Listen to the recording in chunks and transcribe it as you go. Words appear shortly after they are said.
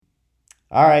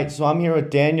All right, so I'm here with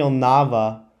Daniel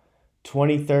Nava,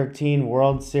 2013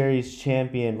 World Series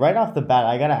champion. Right off the bat,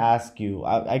 I gotta ask you.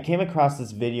 I came across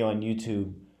this video on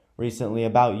YouTube recently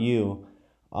about you,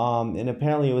 and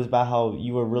apparently it was about how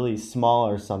you were really small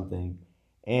or something.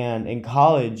 And in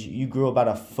college, you grew about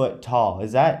a foot tall.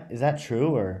 Is that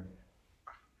true or?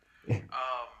 Um,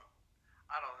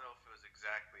 I don't know if it was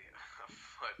exactly a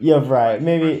foot. Yeah, For my right.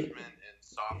 Maybe. freshman and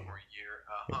sophomore year,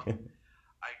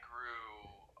 I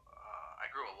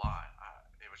grew a lot.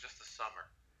 It was just the summer,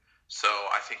 so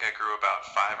I think I grew about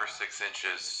 5 or 6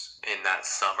 inches in that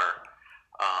summer.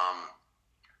 Um,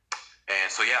 and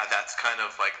so yeah, that's kind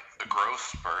of like the growth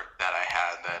spurt that I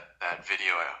had. That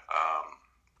video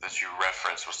that you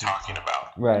referenced was talking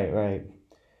about. Right, right.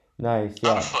 Nice.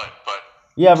 Not a Yeah. foot, but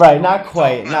Yeah, right. still Not tall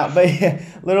quite. Not, enough. but yeah,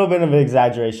 a little bit of an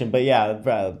exaggeration. But yeah,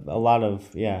 a lot of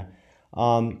yeah.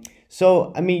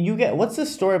 So I mean, you get what's the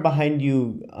story behind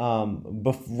you?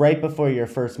 Right before your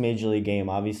first major league game.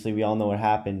 Obviously, we all know what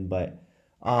happened. But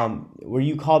Uh-huh. were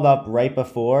you called up right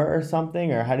before or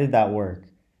something, or how did that work?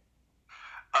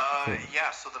 So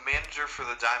Yeah, so the manager for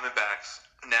the Diamondbacks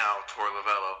now, Torey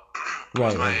Lovello,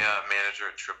 was right, my right. manager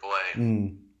at AAA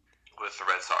Mm, with the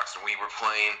Red Sox, and we were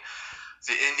playing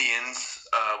the Indians,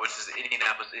 which is the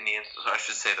Indianapolis Indians. So I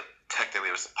should say that technically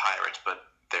it was the Pirates, but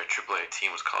their AAA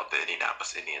team was called the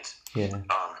Indianapolis Indians. yeah.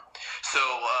 So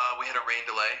we had a rain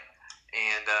delay,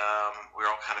 and we were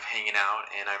all kind of hanging out.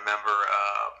 And I remember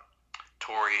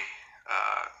Tori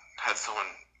had someone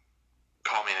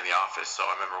call me into the office. So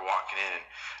I remember walking in, and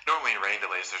normally in rain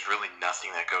delays, there's really nothing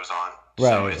that goes on.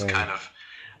 So Right, it's right. kind of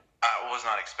I was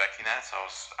not expecting that, so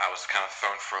I was kind of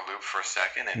thrown for a loop for a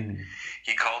second, and Mm,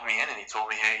 he called me in and he told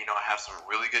me, hey, I have some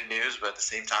really good news, but at the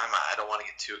same time, I don't want to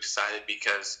get too excited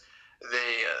because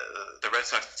the Red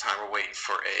Sox at the time were waiting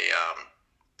for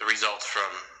the results from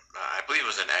I believe it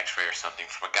was an X-ray or something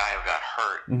from a guy who got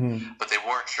hurt, mm-hmm. but they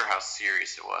weren't sure how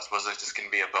serious it was. Was it just going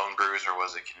to be a bone bruise, or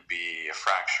was it going to be a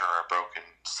fracture or a broken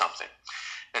something?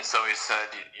 And so he said,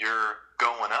 you're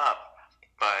going up,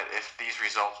 but if these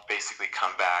results basically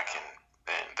come back and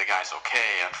the guy's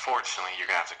okay, unfortunately,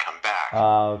 you're going to have to come back.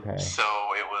 Okay. So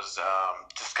it was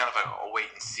just kind of a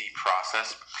wait and see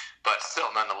process. But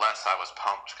still, nonetheless, I was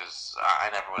pumped because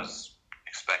I never was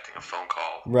expecting a phone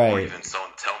call or Right. even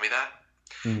someone to tell me that.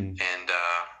 Mm. And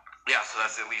yeah, so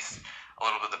that's at least a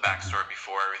little bit of the backstory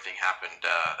before everything happened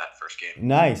that first game.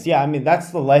 Nice. Yeah, I mean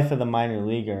that's the life of the minor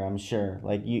leaguer, I'm sure.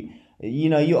 Like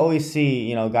you always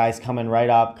see, guys coming right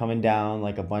up, coming down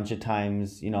like a bunch of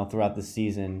times, throughout the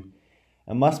season.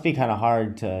 It must be kind of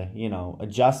hard to,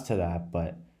 adjust to that,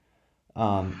 but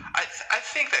um I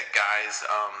think that guys,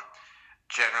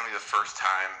 generally first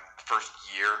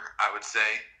year, I would say,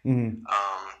 mhm.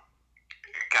 um,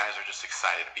 guys are just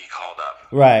excited to be called up.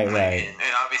 Right, right.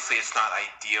 And obviously, it's not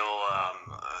ideal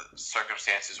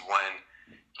circumstances when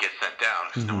you get sent down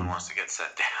because no one Mhm. wants to get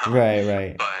sent down. Right,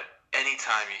 right. But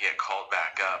anytime you get called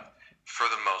back up, for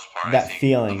the most part, I That think a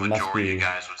feeling must majority of be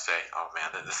guys would say, "Oh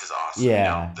man, this is awesome.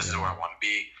 yeah, This is yeah. where I want to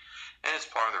be." And it's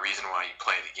part of the reason why you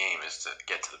play the game is to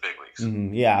get to the big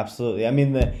leagues. Yeah, absolutely. I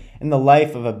mean the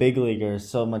life of a big leaguer is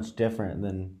so much different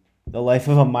than the life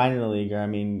of a minor leaguer. I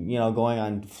mean, going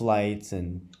on flights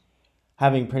and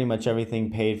having pretty much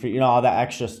everything paid for, all that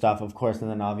extra stuff, of course, and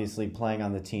then obviously playing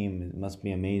on the team it must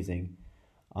be amazing.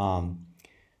 Um,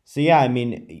 so yeah, I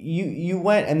mean, you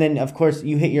went and then of course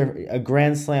you hit your a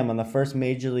grand slam on the first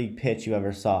major league pitch you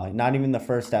ever saw. Not even the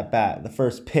first at bat, the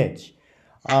first pitch.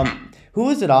 Who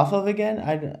was it off of again?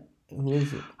 Who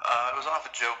is it? It was off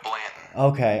of Joe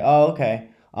Blanton. Okay. Oh, okay.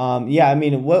 Yeah, I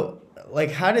mean,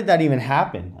 like, how did that even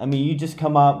happen? I mean, you just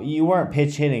come up, you weren't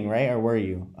pitch hitting, right? Or were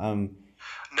you?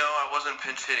 No, I wasn't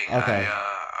pinch hitting. I Okay.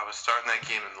 I was starting that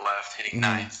game in left, hitting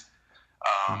Mm-hmm. ninth.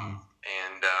 Mm-hmm.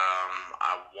 And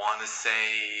I want to say,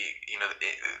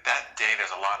 that day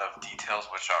there's a lot of details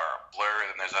which are blurred,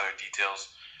 and there's other details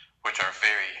which are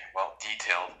very well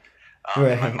detailed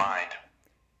in my Right. mind.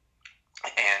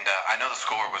 And I know the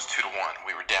score was 2-1.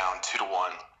 We were down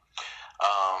 2-1.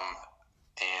 Um,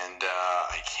 and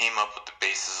I came up with the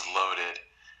bases loaded.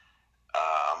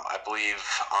 I believe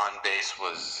on base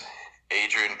was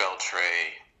Adrian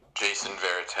Beltre, Jason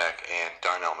Veritek, and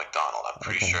Darnell McDonald. I'm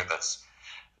pretty Okay. sure that's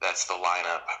the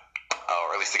lineup,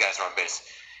 or at least the guys who are on base.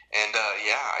 And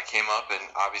yeah, I came up, and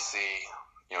obviously,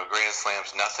 grand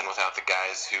slams nothing without the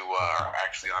guys who are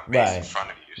actually on base in Right. front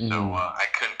of you. So Mm-hmm. I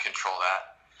couldn't control that.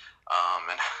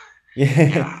 And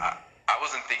yeah, Yeah. I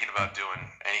wasn't thinking about doing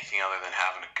anything other than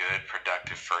having a good,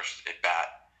 productive first at bat.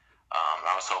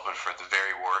 I was hoping for the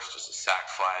very worst, just a sac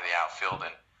fly to the outfield,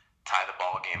 and tie the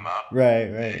ball game up. Right,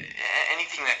 right.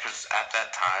 Anything that, because at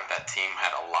that time that team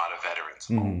had a lot of veterans,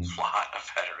 a Mm-hmm. lot of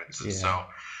veterans. So Yeah.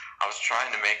 I was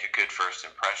trying to make a good first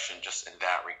impression just in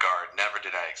that regard. Never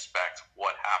did I expect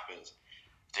what happened,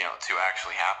 to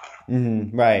actually happen.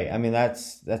 Mm-hmm. Right. I mean,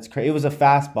 that's crazy. It was a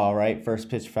fastball, right? First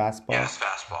pitch fastball. Yes,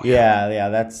 fastball. Yeah. Yeah, yeah.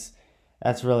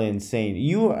 That's really insane.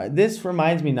 This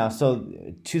reminds me now. So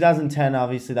 2010,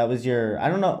 obviously, that was your. I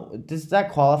don't know. Does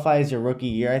that qualify as your rookie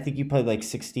year? I think you played like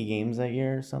 60 games that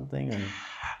year or something. Or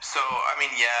So, I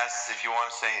mean, yes, if you want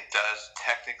to say it does.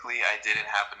 Technically, I didn't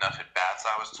have enough at bats,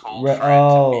 I was told, right. for it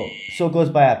to be. Oh, so it goes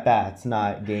by at bats,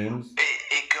 not games.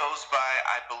 It goes by,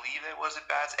 I believe it was at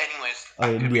bats. Anyways, Oh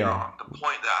I could be yeah, wrong. The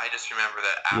point that I just remember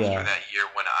that after yeah. that year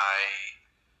when I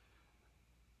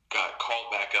got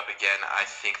called back up again, I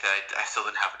think that I still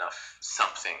didn't have enough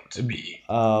something to be.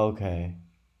 Oh, okay,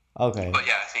 okay. But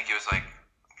yeah, I think it was like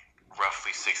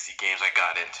roughly 60 games I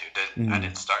got into. I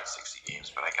didn't Mm-hmm. start 60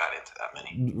 games, but I got into that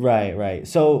many. Right, right.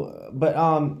 So, but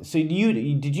so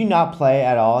did you not play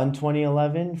at all in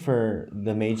 2011 for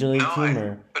the major No, league team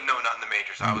or? but no, not in the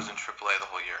majors. I was in AAA the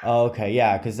whole year. Oh, okay,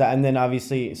 yeah, because and then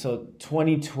obviously, so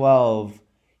 2012,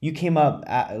 you came up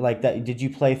at, like that. Did you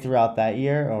play throughout that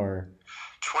year or?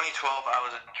 2012, I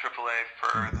was in AAA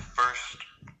for the first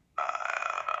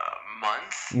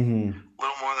month, Mm-hmm. a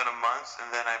little more than a month, and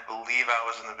then I believe I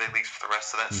was in the big leagues for the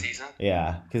rest of that season.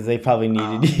 Yeah, because they probably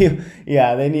needed Um, you.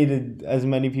 Yeah, they needed as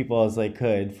many people as they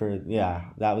could for. Yeah,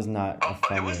 that was not a it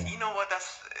fun was, year. you know what?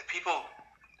 That's people.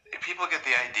 People get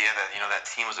the idea that that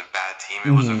team was a bad team.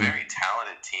 It was a Mm-hmm. very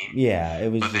talented team, Yeah, it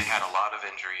was but they just. had a lot of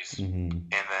injuries. Mm-hmm.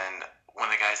 And then when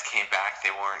the guys came back, they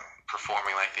weren't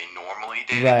performing like they normally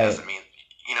did. It Right. doesn't mean,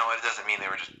 it doesn't mean they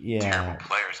were just terrible Yeah.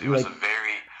 players. It was Like a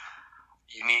very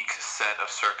unique set of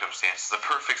circumstances, the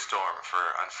perfect storm for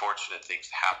unfortunate things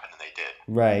to happen, and they did.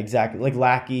 right, exactly. Like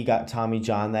Lackey got Tommy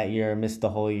John that year, missed the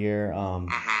whole year. I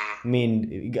Mm-hmm.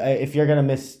 mean, if you're gonna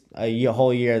miss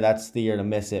whole year, that's the year to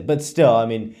miss it. But still, I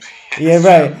mean, yeah, It's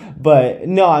true. right. But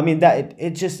no, I mean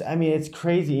it just, I mean, it's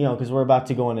crazy, because we're about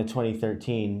to go into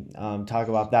 2013. Talk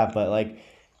about that, but like,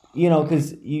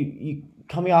 because you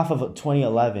coming off of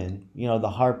 2011, the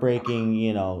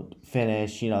heartbreaking,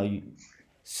 finish,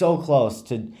 so close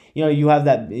to, you have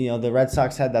that, the Red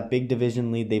Sox had that big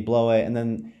division lead, they blow it, and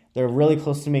then they're really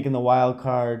close to making the wild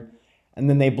card, and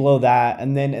then they blow that,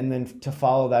 and then to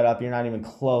follow that up, you're not even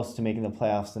close to making the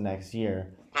playoffs the next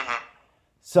year. Mm-hmm.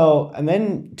 So, and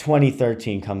then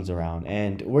 2013 comes around,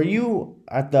 and were you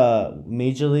at the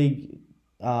major league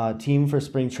team for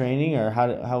spring training, or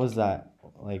how was that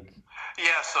like?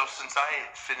 Yeah, so since I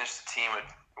finished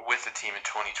with the team in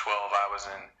 2012, I was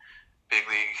in big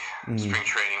league spring Mm,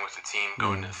 training with the team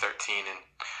going mm, into 13, and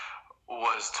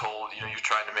was told, you're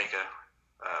trying to make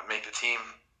the team,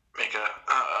 make a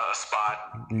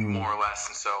spot mm, more or less,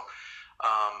 and so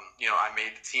I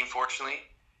made the team fortunately,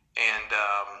 and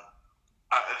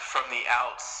from the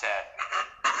outset,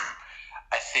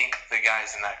 I think the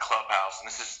guys in that clubhouse, and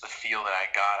this is the feel that I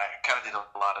got. I kind of did a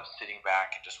lot of sitting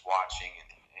back and just watching and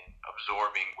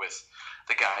absorbing with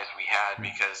the guys we had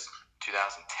because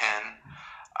 2010,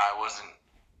 I wasn't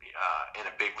in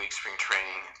a big league spring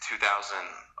training. 2011,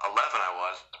 I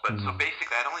was, but so mm,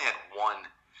 basically, I'd only had one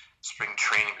spring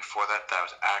training before that I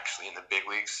was actually in the big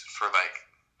leagues for like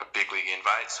a big league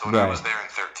invite. So when I was right. there in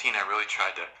 13, I really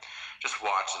tried to just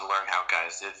watch and learn how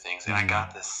guys did things. And I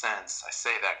got Mm, this sense, I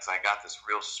say that because I got this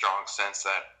real strong sense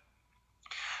that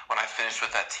when I finished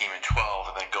with that team in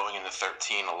 12 and then going into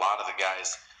 13, a lot of the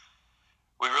guys,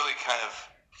 we really kind of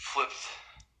flipped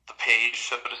the page,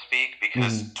 so to speak,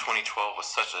 because mm, 2012 was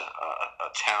such a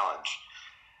challenge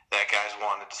that guys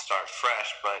wanted to start fresh.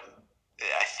 But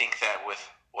I think that with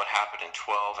what happened in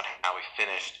 12 and how we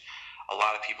finished, a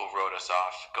lot of people wrote us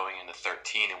off going into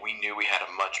 13, and we knew we had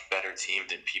a much better team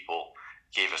than people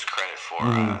gave us credit for.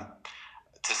 mm,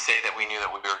 To say that we knew that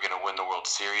we were going to win the World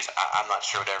Series, I'm not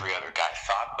sure what every other guy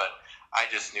thought, but I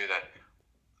just knew that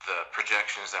the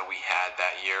projections that we had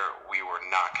that year, we were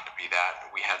not going to be that.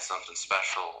 We had something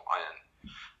special, and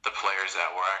the players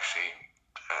that were actually,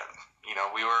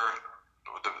 we were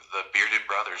the bearded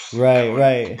brothers. right, Everyone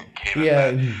right. gave us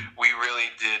Yeah. that. We really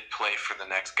did play for the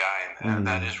next guy, and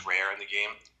that Mm, is rare in the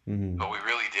game, mm, but we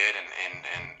really did, and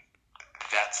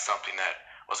that's something that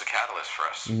was a catalyst for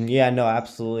us. yeah, no,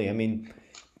 absolutely. I mean,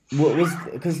 what was,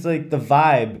 because like the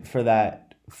vibe for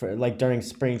that, for like during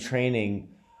spring training,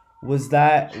 was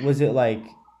it like,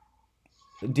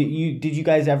 did you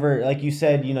guys ever, like you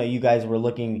said, you guys were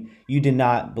looking, you did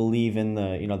not believe in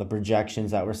the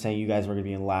projections that were saying you guys were going to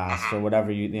be in last or Mm-hmm.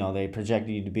 whatever they projected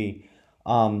you to be.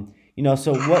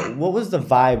 So what was the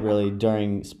vibe really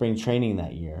during spring training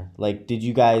that year? Like, did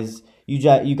you guys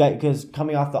because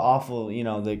coming off the awful,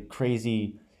 the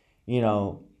crazy, you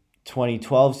know,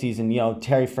 2012 season,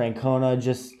 Terry Francona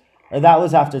just or that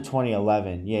was after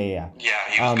 2011. Yeah, yeah. Yeah,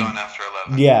 he was gone Um, after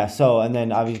 11. yeah, so and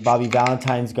then obviously Bobby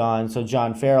Valentine's gone, so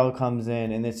John Farrell comes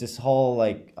in, and it's this whole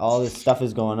like all this stuff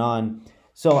is going on.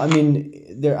 So I mean,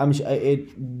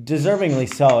 it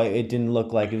deservingly so. It didn't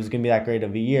look like it was gonna be that great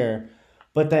of a year,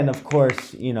 but then of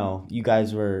course you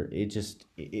guys were it just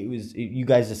it was you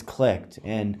guys just clicked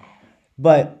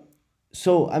but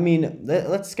so I mean,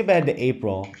 let's skip ahead to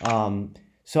April.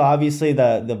 So obviously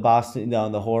the Boston,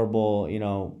 the horrible,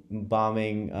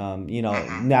 bombing.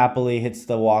 Hmm. Napoli hits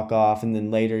the walk off, and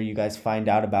then later you guys find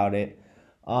out about it.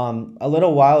 A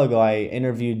little while ago, I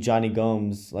interviewed Johnny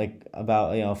Gomes like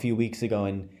about a few weeks ago,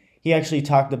 and he actually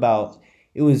talked about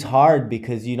it was hard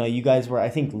because you guys were I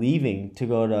think leaving to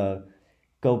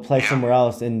go play Yeah. somewhere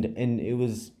else, and it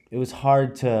was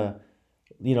hard to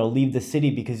leave the city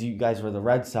because you guys were the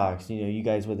Red Sox. You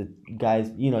guys were the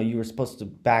guys. You were supposed to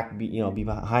be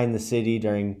behind the city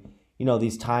during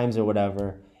these times or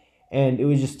whatever, and it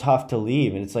was just tough to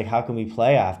leave. And it's like, how can we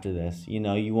play after this?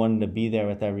 You wanted to be there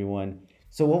with everyone.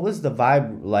 So what was the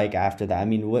vibe like after that? I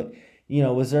mean,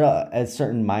 was there a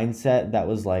certain mindset that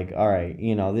was like, all right,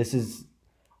 this is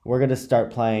we're gonna start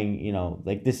playing.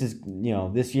 Like this is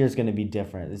this year's gonna be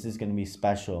different. This is gonna be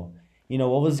special.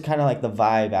 What was kind of like the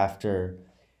vibe after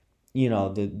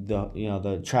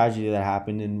the tragedy that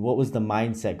happened, and what was the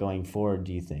mindset going forward,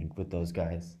 do you think, with those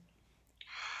guys?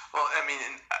 Well, I mean,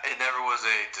 it never was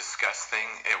a discussed thing.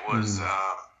 It was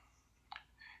Mm.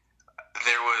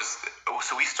 there was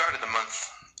so we started the month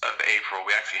of April.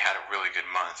 We actually had a really good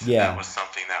month, and that Yeah. was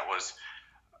something that was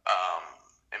um,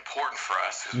 important for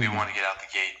us because we Hmm. wanted to get out the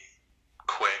gate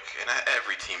quick, and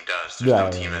every team does. There's no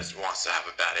Right, team right, that wants to have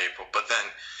a bad April, but then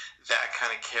that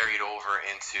kind of carried over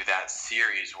into that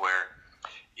series where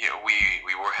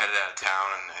we were headed out of town,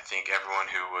 and I think everyone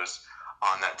who was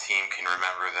on that team can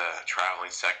remember the traveling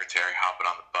secretary hopping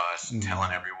on the bus and telling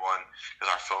mm-hmm. everyone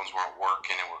because our phones weren't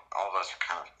working, and all of us were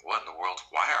kind of, what in the world?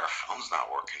 Why are our phones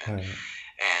not working? Right.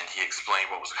 And he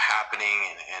explained what was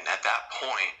happening, and at that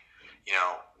point, you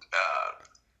know,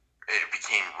 it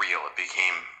became real. It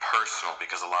became personal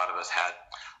because a lot of us had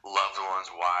loved ones,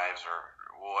 wives, or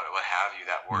what have you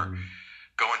that were Mm.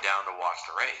 going down to watch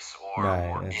the race or Right,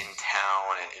 were in that's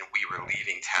town, and we were right.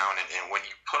 leaving town. And when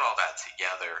you put all that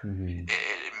together, Mm-hmm.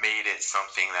 it made it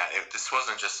something that this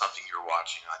wasn't just something you were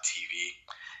watching on TV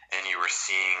and you were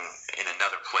seeing in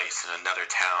another place, in another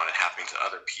town, and happening to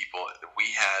other people.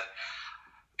 We had,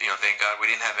 thank God we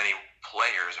didn't have any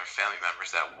players or family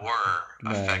members that were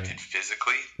Right. affected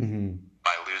physically Mm-hmm.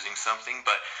 by losing something,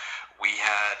 but we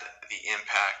had the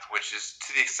impact, which is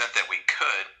to the extent that we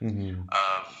could, Mm-hmm.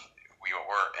 of we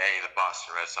were the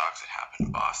Boston Red Sox. It happened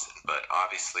in Boston, but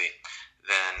obviously,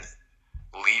 then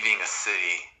leaving a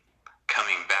city,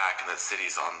 coming back, and that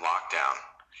city's on lockdown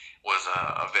was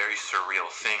a very surreal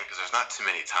thing because there's not too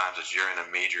many times that you're in a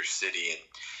major city and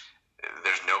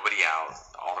there's nobody out.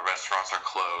 All the restaurants are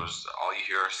closed. All you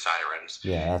hear are sirens.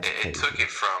 Yeah, that's It took crazy. it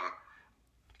from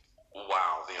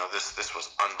wow, this was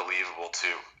unbelievable to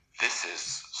this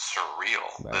is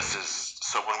surreal. This Right. is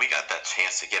so when we got that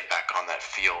chance to get back on that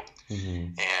field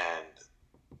Mm-hmm. and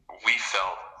we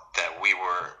felt that we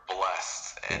were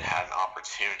blessed and Yeah. had an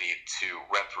opportunity to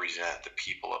represent the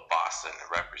people of Boston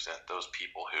and represent those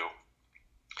people who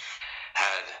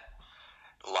had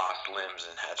lost limbs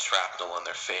and had shrapnel in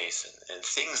their face and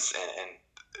things and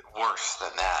worse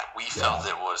than that. We felt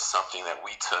Yeah. it was something that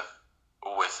we took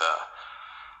with a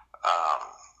um,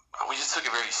 we just took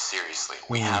it very seriously.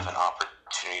 We have Mm-hmm. an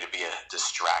opportunity to be a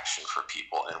distraction for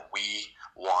people, and we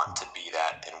want to be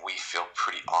that, and we feel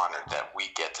pretty honored that we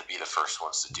get to be the first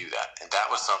ones to do that. And that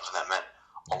was something that meant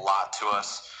a lot to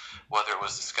us, whether it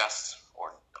was discussed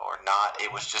or not.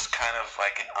 It was just kind of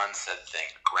like an unsaid thing.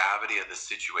 The gravity of the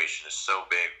situation is so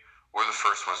big. We're the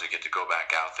first ones who get to go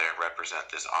back out there and represent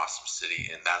this awesome city,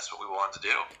 and that's what we wanted to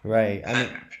do. Right. And I mean,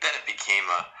 then it became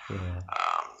a yeah.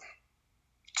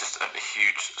 just a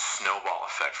huge snowball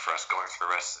effect for us going through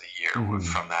the rest of the year Mm-hmm.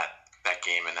 from that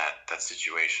game and that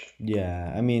situation.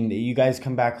 Yeah. I mean, you guys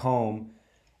come back home,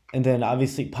 and then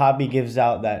obviously Poppy gives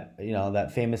out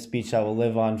that famous speech that will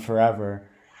live on forever.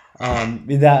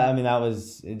 Mm-hmm. That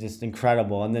was just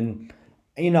incredible. And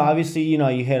then obviously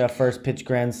you hit a first pitch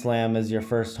grand slam as your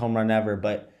first home run ever,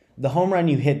 but the home run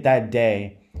you hit that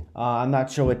day, I'm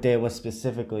not sure what day it was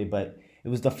specifically, but it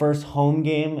was the first home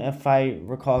game, if I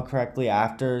recall correctly,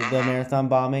 after the Mm-hmm. marathon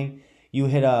bombing. You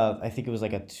hit I think it was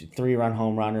like a 3-run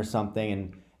home run or something,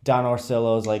 and Don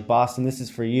Orsillo's like, Boston, this is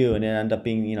for you, and it ended up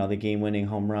being, the game-winning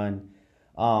home run.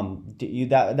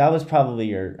 That was probably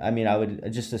your. I mean, I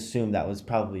would just assume that was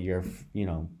probably your,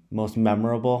 most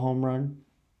memorable home run.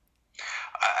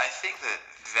 I think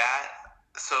that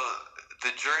so the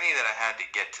journey that I had to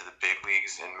get to the big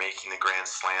leagues and making the Grand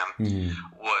Slam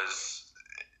was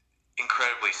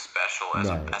incredibly special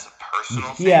Right. as a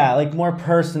personal thing. Yeah, like more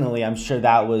personally, I'm sure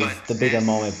that was But the bigger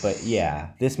moment. But yeah,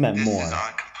 this meant this is more. on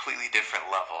a completely different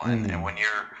level, and when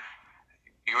you're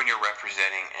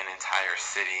representing an entire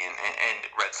city and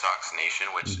Red Sox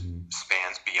nation, which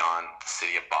spans beyond the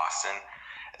city of Boston,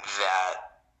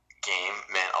 that game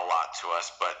meant a lot to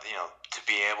us. But to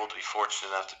be able to be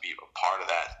fortunate enough to be a part of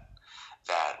that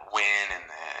win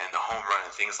and the home run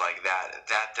and things like that,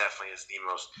 that definitely is the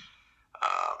most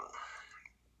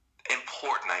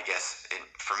important, I guess,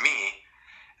 for me,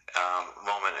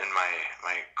 moment in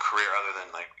my career. Other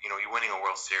than you winning a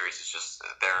World Series is just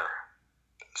they're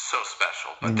so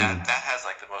special. But that has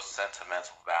like the most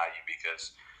sentimental value because,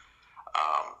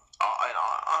 and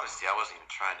honestly, I wasn't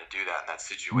even trying to do that in that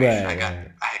situation. I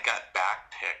got back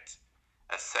picked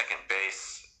at second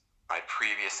base. My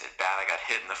previous at bat, I got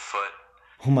hit in the foot.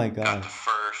 Oh my God. Got to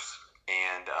first,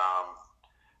 and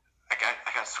I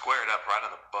got squared up right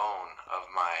on the bone of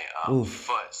my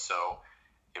foot, so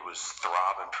it was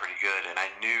throbbing pretty good. And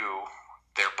I knew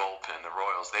their bullpen, the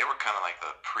Royals, they were kind of like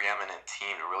the preeminent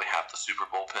team to really have the super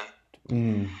bullpen.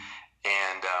 And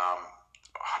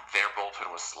their bullpen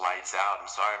was lights out.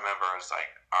 And so I remember I was like,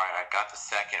 all right, I got the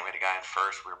second. We had a guy in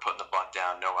first. We were putting the bunt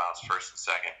down, no outs, first and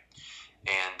second.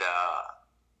 And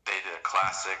they did a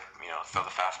classic, throw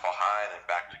the fastball high, and then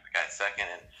back to the guy at second.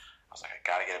 And I was like, I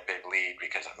got to get a big lead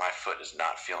because my foot is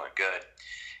not feeling good.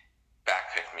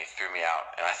 Back picked me, threw me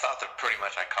out. And I thought that pretty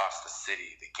much I cost the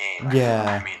city the game. Yeah.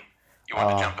 I mean, you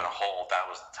want to jump in a hole, that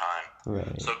was the time.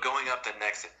 Right. So going up the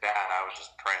next at bat, I was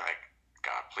just praying, like,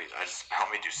 God, please, I just help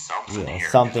me do something here.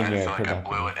 Something here. I feel like I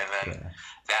blew it. And then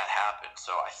that happened.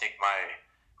 So I think my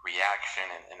reaction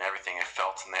and everything I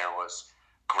felt in there was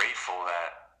grateful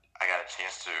that I got a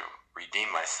chance to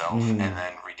redeem myself and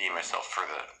then redeem myself for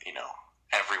the,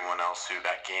 everyone else who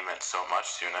that game meant so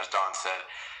much to. And as Don said,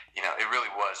 it really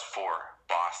was for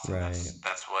Boston. Right.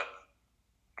 That's what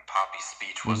Poppy's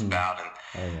speech was about, and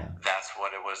that's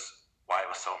what it was. Why it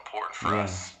was so important for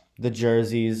us. The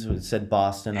jerseys said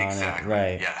Boston on it,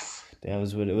 right? Yes. That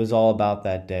was what it was all about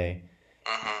that day.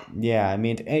 Yeah, I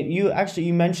mean, and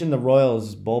you mentioned the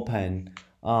Royals bullpen.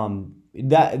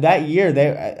 That year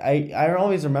I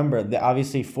always remember that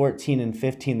obviously 14 and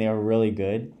 15 they were really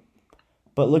good,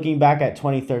 but looking back at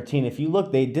 2013, if you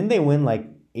look, they win like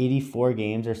 84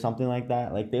 games or something like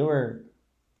that. Like they were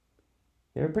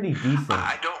pretty decent.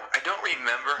 I don't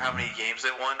remember how many games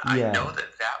they won. Yeah. I know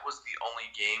that was the only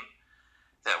game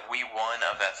that we won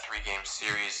of that 3-game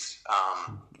series.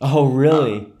 Oh,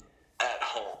 really? At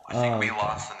home. I think we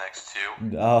lost the next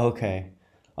 2. Oh, okay.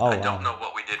 Oh, I don't know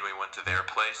what we did when we went to their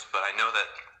place, but I know that.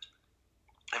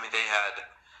 I mean,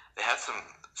 they had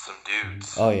some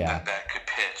dudes. Oh yeah. That could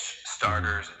pitch,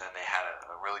 starters, and then they had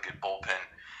a really good bullpen.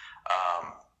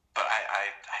 But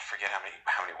I forget how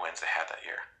many wins they had that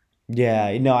year. Yeah,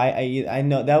 I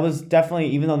know that was definitely,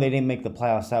 even though they didn't make the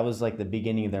playoffs, that was like the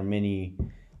beginning of their mini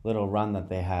little run that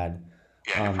they had.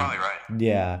 Yeah, you're probably right.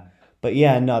 Yeah. But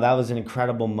yeah, no, that was an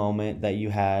incredible moment that you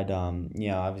had.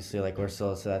 Obviously, like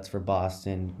Orsillo said, that's for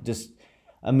Boston. Just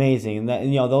amazing. And that,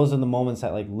 those are the moments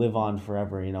that like live on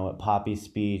forever. At Poppy's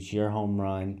speech, your home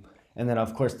run, and then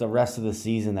of course the rest of the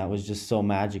season that was just so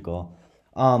magical.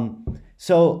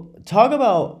 So talk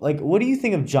about like, what do you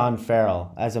think of John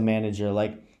Farrell as a manager?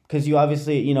 Like, because you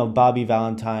obviously, Bobby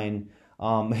Valentine,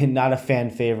 not a fan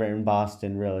favorite in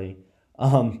Boston really.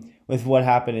 With what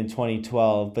happened in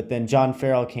 2012, but then John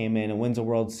Farrell came in and wins a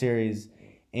World Series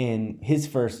in his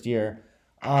first year.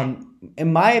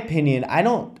 In my opinion,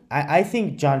 I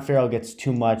think John Farrell gets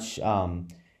too much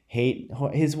hate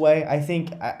his way. I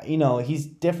think he's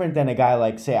different than a guy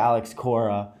like, say, Alex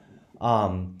Cora,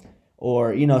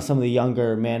 or some of the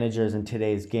younger managers in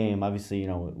today's game. Obviously,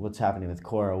 what's happening with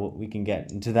Cora. We can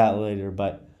get into that later,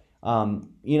 but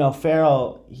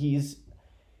Farrell, he's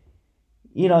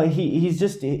more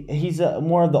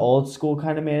of the old school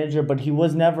kind of manager, but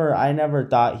I never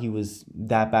thought he was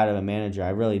that bad of a manager.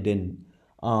 I really didn't.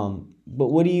 But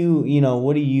what do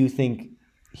you think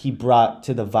he brought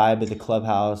to the vibe of the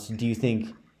clubhouse? Do you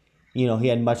think, he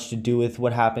had much to do with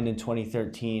what happened in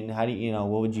 2013? How do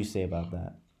what would you say about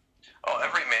that? Oh,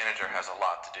 every manager has a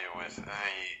lot to do with the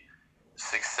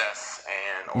success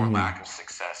or lack of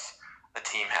success a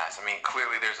team has. I mean,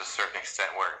 clearly there's a certain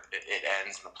extent where it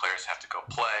ends and the players have to go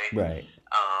play. Right.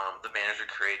 The manager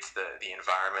creates the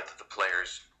environment that the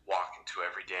players walk into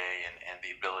every day, and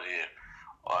the ability to,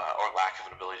 or lack of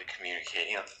an ability to communicate.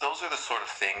 Those are the sort of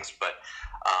things. But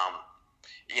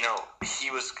he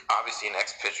was obviously an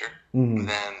ex-pitcher,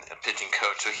 then a pitching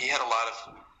coach, so he had a lot of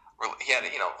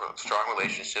strong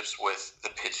relationships with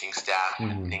the pitching staff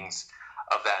and things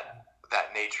of that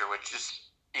nature, which is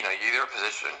you're either a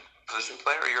position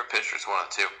player or you're a pitcher. It's one of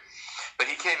the two. But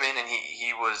he came in and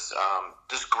he was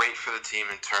just great for the team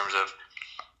in terms of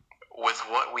with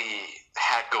what we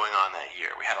had going on that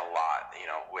year. We had a lot,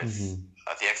 with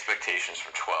the expectations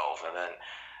from 12, and then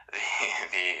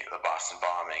the Boston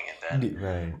bombing, and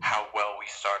then how well we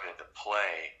started to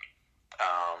play.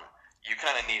 You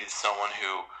kind of needed someone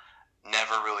who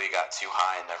never really got too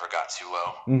high and never got too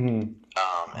low,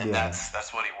 and that's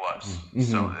what he was.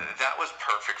 So that was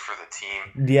perfect for the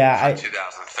team. Yeah, for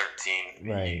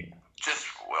 2013. Right. Just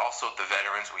also the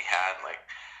veterans we had, like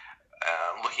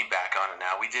looking back on it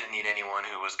now, we didn't need anyone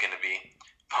who was going to be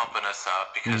pumping us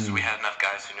up because we had enough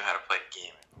guys who knew how to play the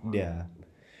game. Yeah.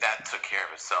 That took care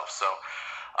of itself. So,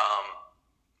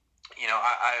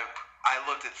 I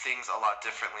looked at things a lot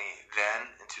differently then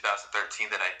in 2013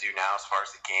 than I do now as far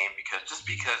as the game,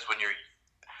 because when you're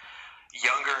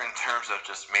younger in terms of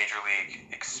just major league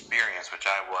experience, which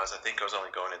I think I was only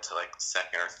going into like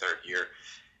second or third year,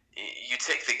 you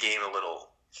take the game a little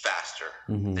faster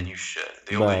than you should.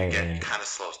 The older you get, it kind of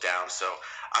slows down. So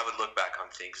I would look back on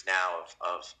things now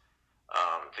of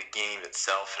the game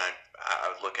itself, and I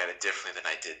would look at it differently than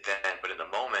I did then. But in the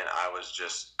moment, I was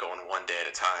just going one day at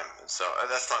a time. And so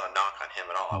that's not a knock on him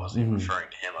at all. I wasn't even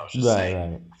referring to him. I was just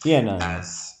saying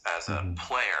as a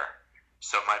player.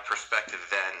 So my perspective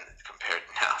then compared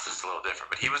to now is just a little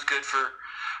different. But he was good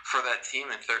for that team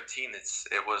in 13.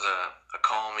 It was a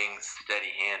calming,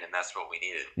 steady hand, and that's what we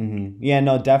needed. Yeah,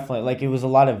 no, definitely. Like, it was a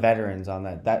lot of veterans on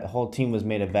that. That whole team was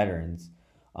made of veterans.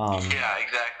 Yeah,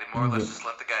 exactly. More or less just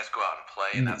let the guys go out and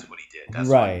play, and that's what he did. That's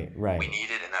right. we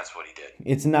needed, and that's what he did.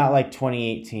 It's not like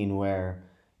 2018 where,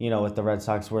 with the Red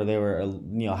Sox, where they were,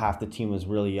 half the team was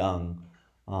really young.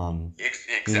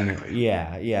 Exactly.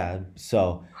 Yeah.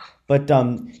 So, but,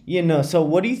 so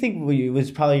what do you think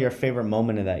was probably your favorite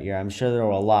moment of that year? I'm sure there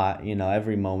were a lot,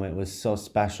 every moment was so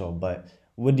special, but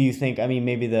what do you think? I mean,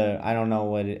 maybe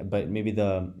maybe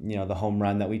the home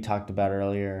run that we talked about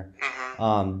earlier.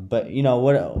 But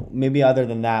what? Maybe other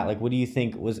than that, like, what do you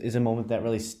think is a moment that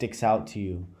really sticks out to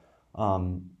you?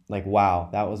 Like, wow,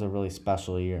 that was a really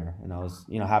special year, and I was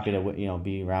happy to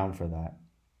be around for that.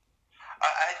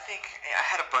 I think I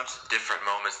had a bunch of different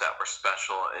moments that were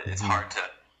special. It's hard to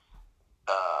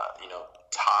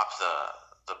top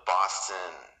the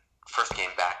Boston first game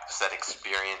back, just that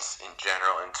experience in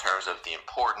general in terms of the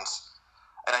importance.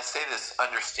 And I say this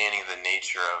understanding the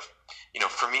nature of,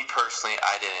 for me personally,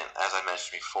 I didn't, as I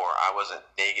mentioned before, I wasn't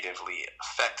negatively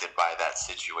affected by that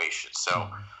situation.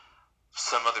 So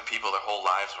some other people, their whole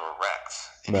lives were wrecked.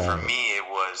 And for me, it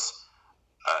was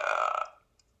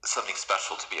something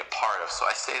special to be a part of. So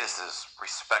I say this as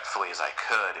respectfully as I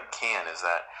could and can, is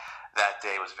that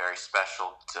day was very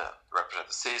special to represent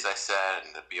the cities I said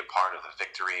and to be a part of the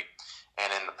victory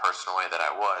and in the personal way that I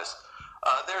was.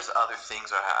 There's other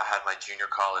things. I had my junior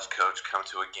college coach come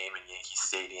to a game in Yankee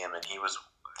Stadium, and he was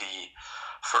the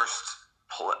first,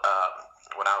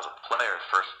 when I was a player,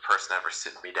 first person ever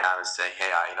sit me down and say,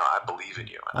 hey, I believe in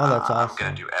you. That's awesome. I'm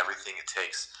going to do everything it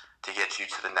takes to get you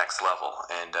to the next level.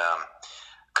 And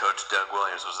Coach Doug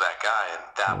Williams was that guy, and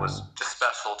that was just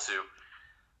special to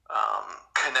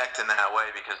connect in that way,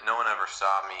 because no one ever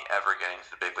saw me ever getting to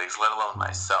the big leagues, let alone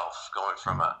myself, going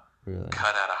from a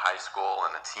cut out of high school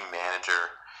and a team manager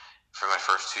for my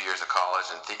first 2 years of college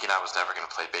and thinking I was never going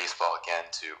to play baseball again,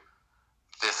 to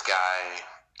this guy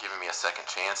giving me a second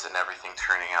chance and everything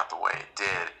turning out the way it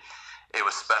did. It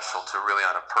was special to really,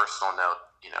 on a personal note,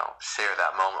 share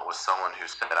that moment with someone who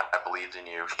said, I believed in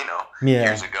you,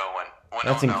 years ago when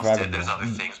That's no one incredible. else did. There's other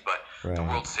things, but the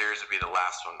World Series would be the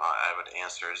last one I would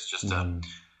answer. Is just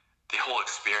the whole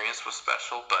experience was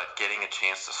special, but getting a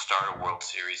chance to start a World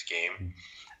Series game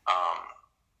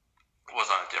was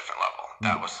on a different level.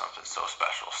 That was something so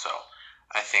special. So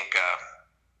I think,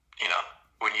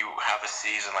 when you have a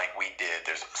season like we did,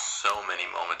 there's so many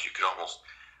moments you could almost,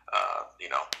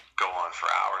 go on for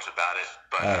hours about it.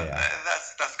 But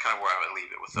that's kind of where I would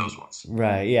leave it with those ones.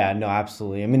 Right. Yeah. No.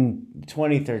 Absolutely. I mean,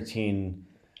 2013,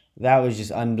 that was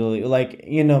just unbelievable. Like,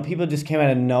 people just came out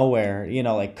of nowhere.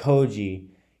 Like Koji,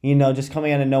 just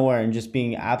coming out of nowhere and just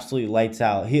being absolutely lights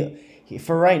out. He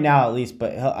for right now at least,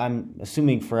 but I'm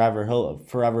assuming forever, he'll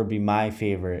forever be my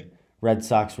favorite Red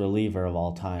Sox reliever of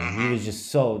all time. He was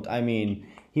just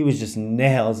he was just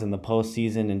nails in the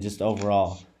postseason and just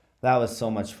overall. That was so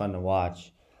much fun to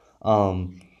watch.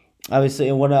 Um, Obviously,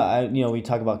 and we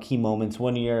talk about key moments.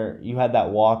 One year you had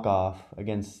that walk off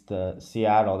against the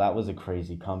Seattle. That was a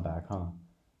crazy comeback, huh?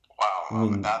 Wow, I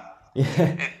mean, that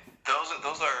yeah,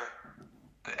 those are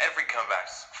every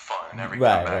comeback's fun and every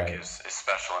right, comeback right. is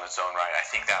special in its own right. I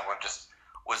think that one just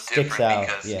was Sticks different out,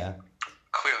 because yeah.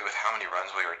 clearly with how many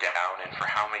runs we were down and for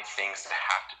how many things that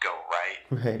have to go right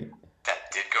Right.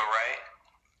 that did go right,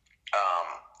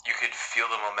 you could feel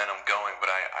the momentum going. But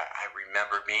I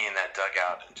remember being in that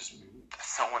dugout and just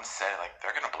someone said like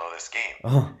they're gonna blow this game,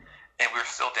 Oh, and we were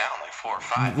still down like 4 or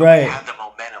 5, but we right. had the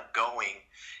momentum going,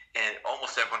 and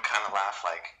almost everyone kind of laughed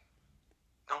like,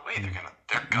 no way,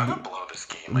 they're gonna blow this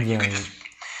game. Like Right.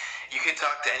 you can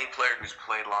talk to any player who's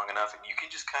played long enough, and you can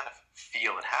just kind of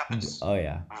feel it happens Oh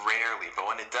yeah. rarely, but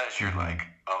when it does, you're Mm-hmm. like,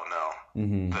 oh no,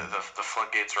 Mm-hmm. the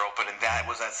floodgates are open, and that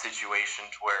was that situation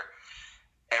to where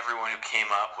everyone who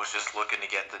came up was just looking to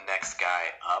get the next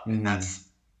guy up, and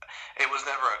Mm-hmm. it was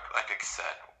never like I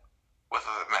said, with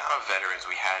the amount of veterans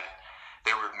we had,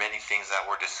 there were many things that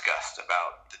were discussed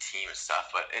about the team and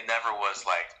stuff, but it never was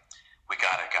like we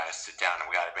gotta guys sit down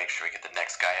and we gotta make sure we get the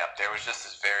next guy up. There was just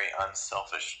this very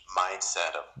unselfish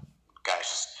mindset of guys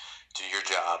just do your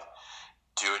job,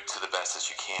 do it to the best that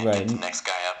you can, Right. get the next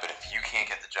guy up, and if you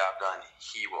can't get the job done,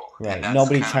 he will. And Right. that's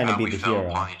Nobody kind of trying to how be we the felt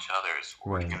hero. upon each other is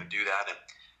we're Right. gonna do that, and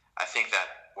I think that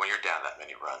when you're down that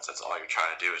many runs, that's all you're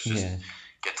trying to do is just Yeah.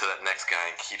 get to that next guy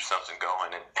and keep something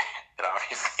going, and it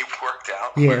obviously worked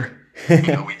out Yeah.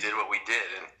 where we did what we did,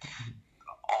 and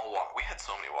we had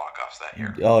so many walk-offs that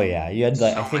year, Oh yeah. You had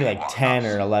like I so think many like 10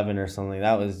 walk-offs. or 11 or something.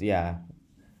 That was yeah.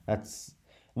 That's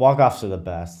walk-offs are the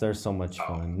best. They're so much Oh,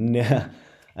 fun. Yeah.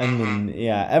 I mm-hmm. mean,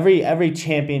 yeah, every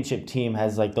championship team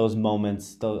has like those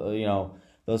moments,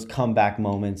 those comeback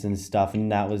moments and stuff,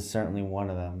 and that was certainly one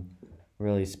of them.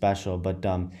 Really special. But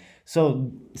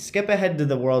so skip ahead to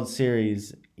the World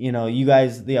Series. You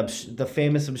guys the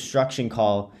famous obstruction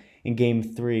call in Game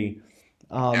 3.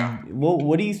 Yeah.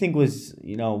 What do you think was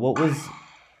what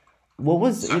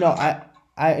was Second time.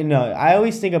 I know I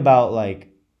always think about like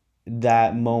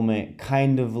that moment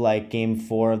kind of like Game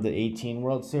 4 of the 18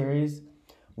 World Series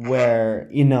Mm-hmm. where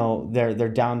they're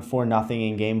down 4-0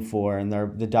 in Game 4 and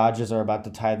the Dodgers are about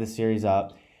to tie the series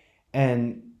up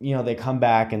and they come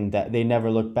back and they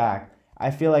never look back. I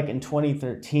feel like in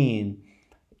 2013,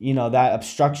 that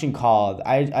obstruction call,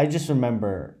 I just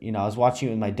remember, I was watching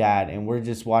it with my dad and we're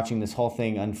just watching this whole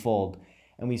thing unfold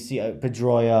and we see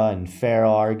Pedroia and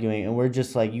Farrell arguing and we're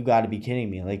just like, you got to be kidding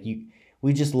me. Like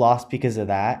we just lost because of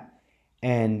that.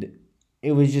 And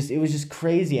it was just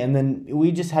crazy. And then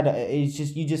we just had it's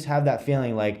just you just have that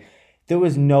feeling like there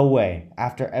was no way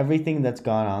after everything that's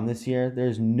gone on this year,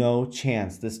 there's no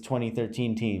chance this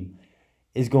 2013 team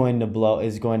is going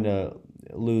to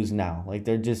lose now. Like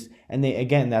they're just and they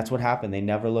again that's what happened. They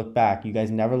never look back. You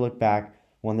guys never look back.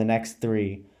 Won the next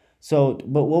three. So,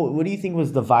 but what do you think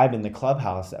was the vibe in the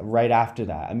clubhouse right after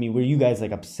that? I mean, were you guys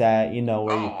like upset? Were you?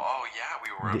 Oh yeah, we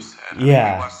were upset. I mean, we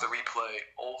Yeah. watched the replay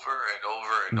over and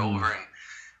over and over, Mm-hmm. and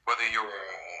whether you were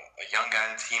a young guy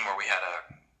in the team or we had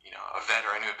a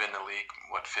veteran who had been in the league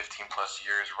 15 plus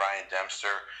years, Ryan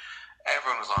Dempster,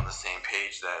 everyone was on the same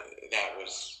page that that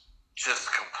was just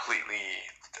completely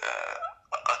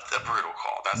a brutal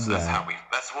call. Right.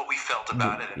 That's what we felt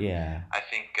about it, and Yeah. I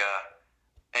think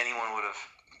anyone would have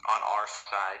on our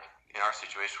side in our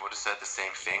situation would have said the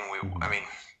same thing. I Mm-hmm. mean,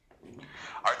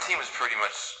 our team was pretty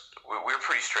much we were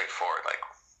pretty straightforward. Like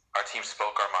our team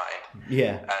spoke our mind,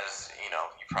 Yeah. as you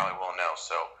probably will know.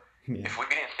 So Yeah. if we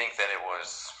didn't think that it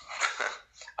was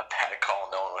a bad call,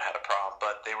 no one would have had a problem.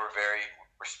 But they were very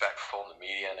respectful in the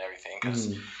media and everything because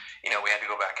Mm-hmm. we had to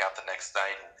go back out the next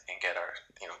night and get our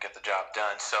get the job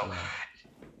done. So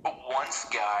Yeah. once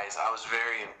guys, I was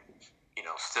very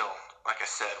still like I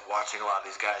said, watching a lot of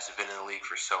these guys who've been in the league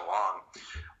for so long.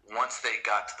 Once they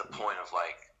got to the point of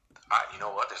like, you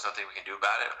know what, there's nothing we can do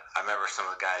about it. I remember some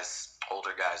of the guys,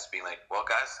 older guys, being like, well,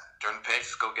 guys, turn the page,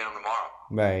 let's go get them tomorrow.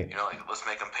 Right. Like let's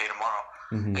make them pay tomorrow.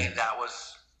 Mm-hmm. And that was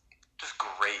just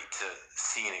great to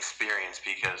see and experience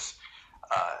because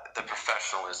the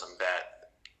professionalism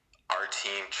that our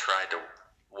team tried to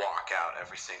walk out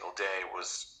every single day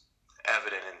was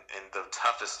evident in the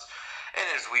toughest, and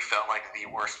as we felt like the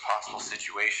worst possible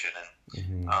situation. And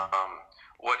Mm-hmm.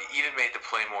 what even made the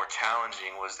play more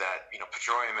challenging was that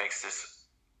Pedroia makes this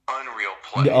unreal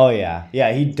play. Oh yeah.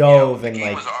 Yeah. He dove The and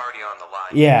game was like. already on the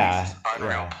line. He makes Yeah. this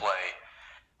unreal Yeah. play,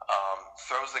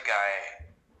 throws the guy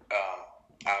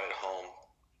out at home.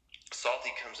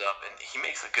 Salty comes up and he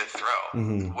makes a good throw.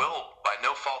 Mm-hmm. Will, by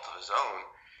no fault of his own,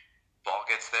 ball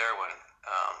gets there when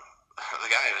the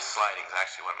guy who was sliding is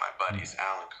actually one of my buddies,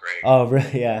 Alan Craig. Oh,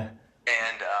 really? Yeah.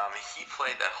 And he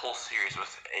played that whole series with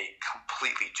a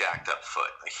completely jacked up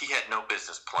foot. Like, he had no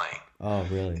business playing. Oh,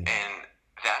 really? And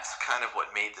that's kind of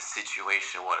what made the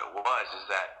situation what it was, is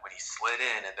that when he slid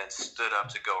in and then stood up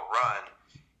to go run,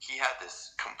 he had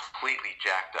this completely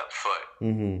jacked up foot.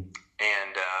 Mm-hmm.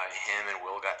 And him and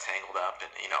Will got tangled up, and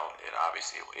it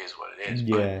obviously is what it is.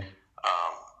 Yeah. But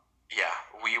yeah,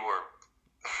 we were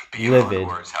beyond Livid.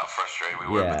 words how frustrated we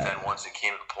were. But Yeah. then once it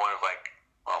came to the point of like,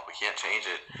 well, we can't change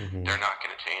it. Mm-hmm. They're not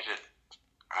going to change it.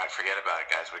 All right, forget about it,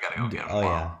 guys. We got to go get them Oh,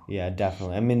 tomorrow. yeah. Yeah,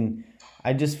 definitely. I mean,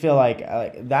 I just feel like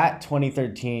that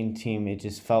 2013 team, it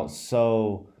just felt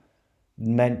so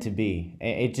meant to be.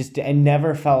 It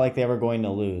never felt like they were going to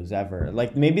lose ever.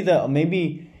 Like maybe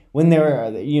when they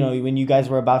were, when you guys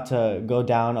were about to go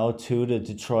down 0-2 to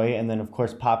Detroit, and then of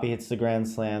course Poppy hits the grand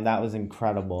slam. That was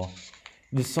incredible.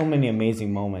 There's so many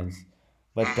amazing moments.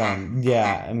 But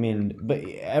yeah, I mean, but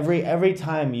every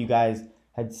time you guys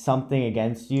had something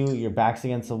against you, your back's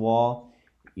against the wall,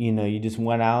 you just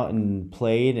went out and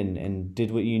played and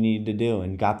did what you needed to do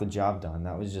and got the job done.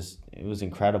 It was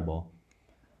incredible.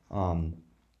 Um,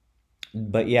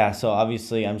 but yeah, so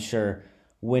obviously I'm sure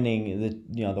winning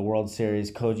the World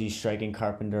Series, Koji striking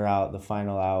Carpenter out, the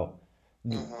final out.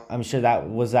 I'm sure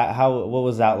what was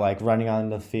that like, running on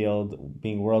the field,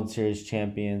 being World Series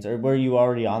champions, or were you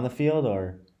already on the field,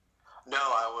 or? No,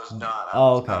 I was not. I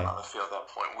Oh, was not okay. on the field at that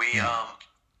point.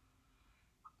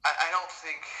 I don't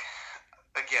think.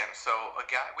 Again, so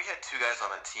we had two guys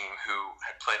on the team who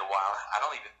had played a while. I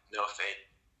don't even know if they.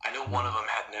 I know one of them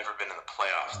had never been in the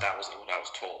playoffs. That was what I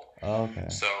was told. Oh, okay.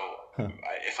 So,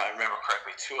 if I remember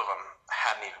correctly, two of them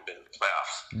hadn't even been in the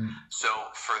playoffs. So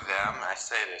for them, I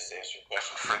say this to answer your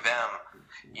question. For them,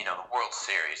 the World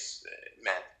Series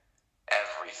meant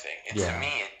everything. And to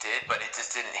me, it did, but it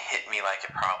just didn't hit me like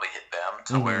it probably hit them.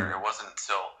 To where it wasn't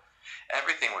until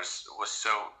everything was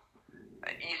so.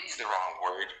 Easy's the wrong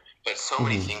word, but so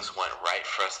many things went right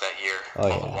for us that year. Oh, all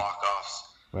yeah. the walk-offs,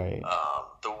 Right.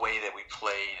 the way that we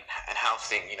played, and how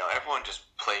everyone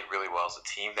just played really well as a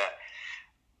team, that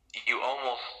you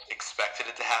almost expected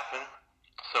it to happen.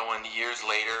 So when years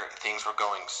later things were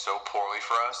going so poorly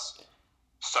for us,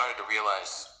 started to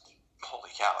realize, holy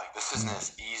cow, like, this isn't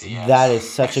as easy as That is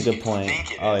such a as good you point.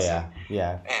 think it Oh, is. yeah.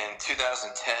 Yeah. And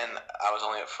 2010, I was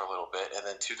only up for a little bit, and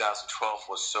then 2012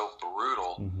 was so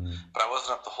brutal, but I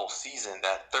wasn't up the whole season.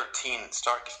 That 13,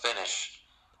 start to finish,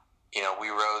 we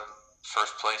rode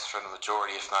first place for the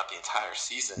majority, if not the entire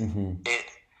season. It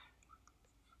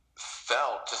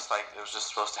felt just like it was just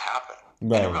supposed to happen.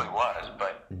 Right. And it really was.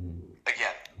 But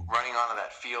again, running onto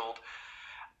that field,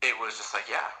 it was just like,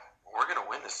 yeah, we're gonna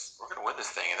win this. We're gonna win this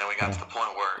thing. And then we got to the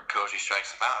point where Koji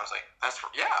strikes him out. I was like,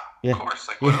 of course.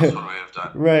 Like, what else would we have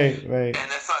done? Right. And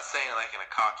that's not saying it like in a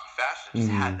cocky fashion. It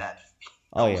just had that feel.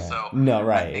 Oh, yeah. So No,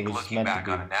 right. I think It was looking meant to back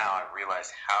be. on it now, I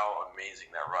realize how amazing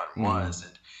that run was,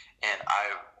 and I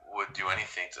would do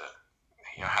anything to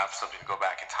have something to go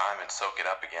back in time and soak it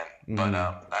up again. But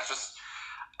that's just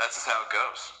how it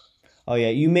goes. Oh, yeah,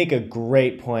 you make a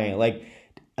great point. Like,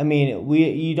 I mean,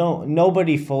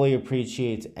 nobody fully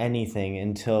appreciates anything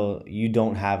until you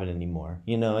don't have it anymore.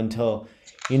 Until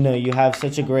you have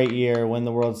such a great year, win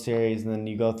the World Series, and then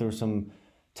you go through some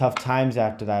tough times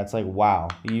after that. It's like, wow,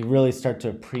 you really start to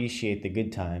appreciate the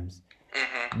good times.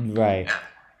 Right. Yeah,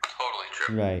 totally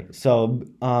true. Right. So,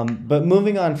 but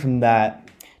moving on from that,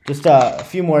 just a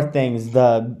few more things.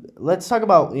 Let's talk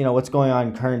about what's going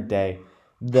on current day.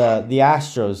 The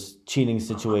Astros cheating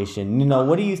situation.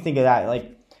 What do you think of that?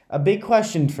 Like, a big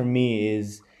question for me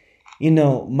is,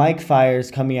 Mike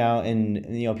Fiers coming out and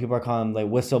people are calling him like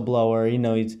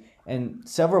whistleblower. And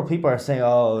several people are saying,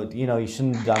 oh, you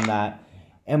shouldn't have done that.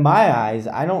 In my eyes,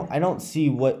 I don't see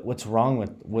what's wrong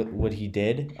with what he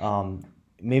did.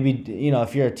 Maybe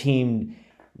if you're a team,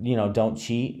 don't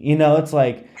cheat. It's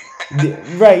like,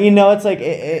 right? It's like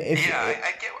if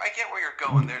I get where you're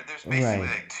going. There's basically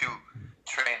like two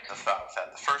trains of thought with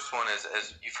that. The first one is,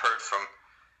 as you've heard from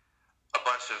a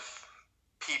bunch of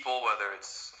people, whether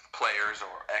it's players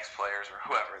or ex-players or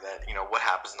whoever, that what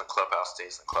happens in the clubhouse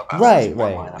stays in the clubhouse. Right.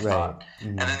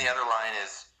 And then the other line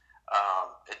is,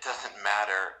 it doesn't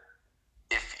matter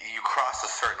if you cross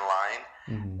a certain line.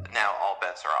 Now all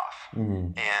bets are off.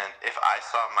 And if I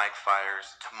saw Mike Fiers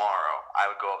tomorrow, I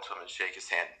would go up to him and shake his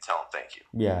hand and tell him thank you.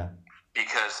 Yeah.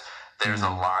 Because there's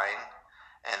a line,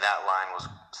 and that line was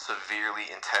severely,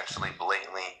 intentionally,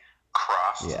 blatantly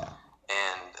crossed. Yeah.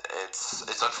 And it's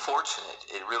unfortunate.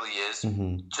 It really is.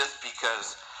 Just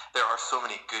because there are so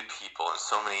many good people and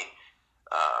so many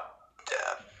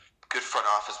good front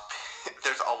office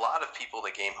there's a lot of people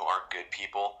in the game who aren't good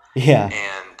people, Yeah.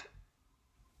 and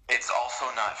it's also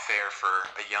not fair for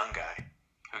a young guy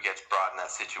who gets brought in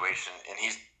that situation, and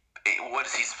what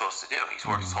is he supposed to do? He's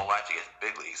worked his whole life to get to the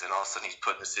big leagues, and all of a sudden he's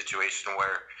put in a situation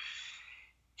where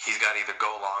he's got to either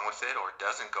go along with it or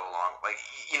doesn't go along. Like,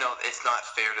 it's not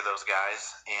fair to those guys,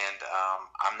 and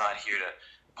I'm not here to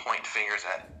point fingers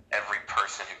at every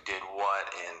person who did what,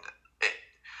 and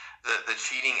the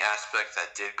cheating aspect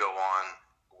that did go on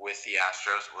with the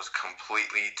Astros was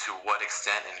completely, to what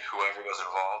extent and whoever was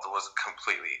involved, was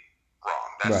completely wrong.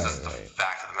 That's just the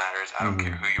fact of the matter is, I don't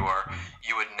care who you are.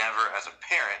 You would never, as a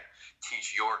parent,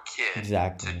 teach your kid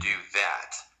to do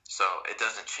that. So it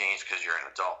doesn't change because you're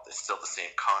an adult. It's still the same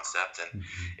concept, and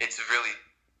it's really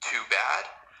too bad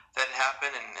that it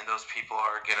happened, and those people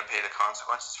are going to pay the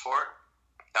consequences for it.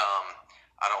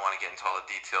 I don't want to get into all the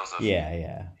details of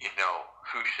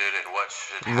who should and what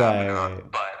should happen,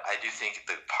 but I do think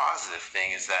the positive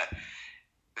thing is that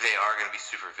they are going to be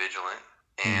super vigilant,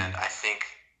 and I think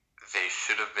they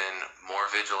should have been more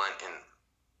vigilant in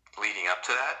leading up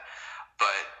to that.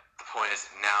 But the point is,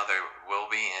 now there will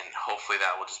be, and hopefully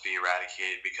that will just be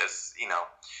eradicated, because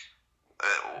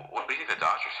what do you think the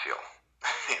Dodgers feel?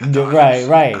 Dodgers,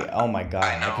 right. Oh my God,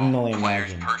 I know I can only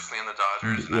players imagine. Personally in the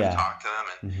Dodgers, and I've talked to them,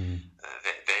 and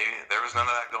there was none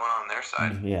of that going on their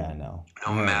side. Yeah, no.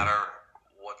 No matter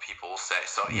what people will say.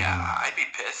 So yeah, I'd be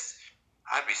pissed.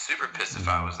 I'd be super pissed if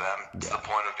I was them, to the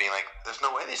point of being like, there's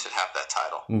no way they should have that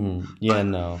title. Yeah, but,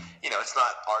 no. It's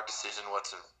not our decision what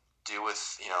to do with,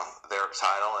 their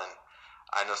title. And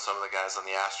I know some of the guys on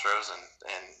the Astros, and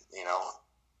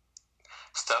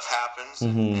stuff happens,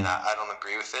 and I don't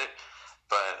agree with it.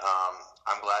 But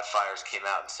I'm glad Fires came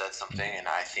out and said something,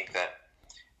 and I think that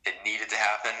it needed to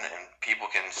happen, and people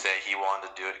can say he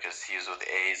wanted to do it because he was with the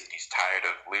A's and he's tired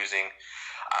of losing.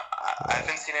 I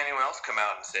haven't seen anyone else come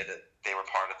out and say that they were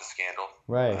part of the scandal.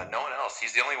 Right. No one else.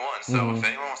 He's the only one. So if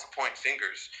anyone wants to point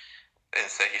fingers and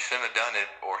say he shouldn't have done it,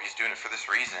 or he's doing it for this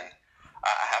reason,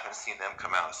 I haven't seen them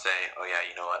come out and say, oh yeah,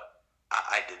 you know what,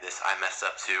 I did this, I messed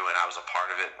up too, and I was a part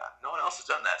of it. No one else has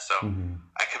done that. So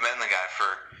I commend the guy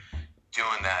for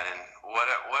doing that, and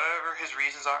whatever his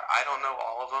reasons are, I don't know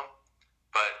all of them.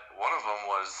 But one of them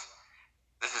was,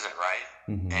 this isn't right,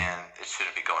 and it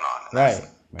shouldn't be going on.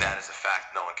 And that is a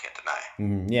fact no one can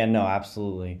deny. Yeah, no,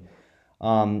 absolutely.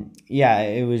 Yeah,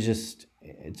 it was just,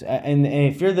 and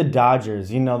if you're the Dodgers,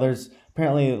 there's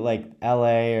apparently like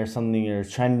LA or something, you're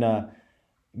trying to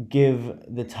give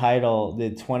the title,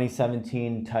 the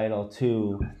 2017 title,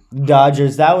 to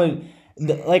Dodgers. That would,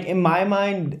 like, in my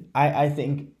mind, I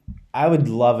think I would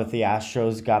love if the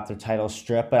Astros got their title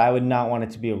stripped, but I would not want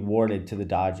it to be awarded to the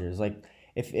Dodgers. Like,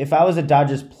 if I was a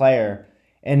Dodgers player,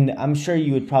 and I'm sure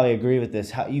you would probably agree with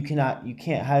this, how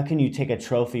can you take a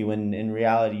trophy when in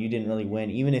reality you didn't really win,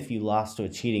 even if you lost to a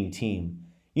cheating team?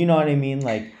 You know what I mean?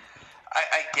 Like,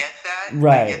 I get that.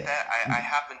 Right. I get that. I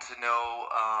happen to know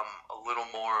a little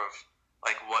more of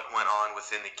like what went on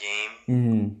within the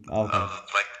game, of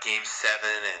like Game 7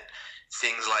 and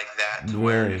things like that, to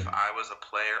where if I was a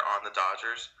player on the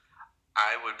Dodgers,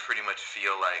 I would pretty much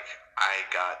feel like I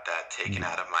got that taken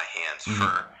out of my hands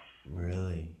for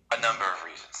a number of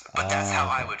reasons. But that's how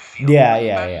I would feel. Yeah.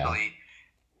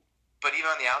 But even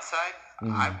on the outside,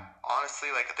 I honestly,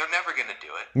 like, they're never gonna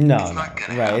do it. No, it's not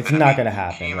gonna right. happen. It's not gonna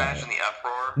happen. Can you imagine the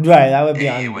uproar? Right, that would be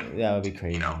that would be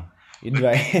crazy.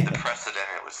 Right. The precedent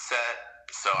it was set.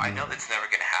 So I know that's never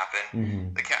gonna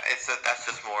happen. That's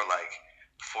just more like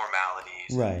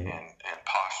formalities and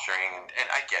posturing, and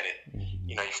I get it.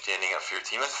 You're standing up for your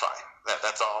team. That's fine.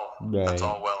 That's all. That's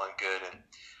all well and good. And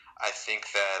I think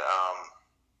that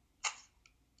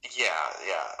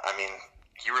I mean,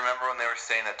 you remember when they were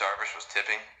saying that Darvish was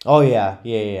tipping? Oh yeah.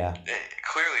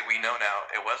 Clearly, we know now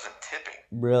it wasn't tipping.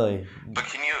 Really? But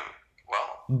can you?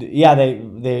 Well. Yeah,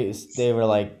 they were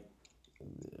like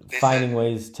finding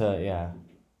ways to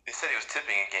They said he was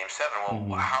tipping in Game 7.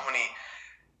 Well, how many?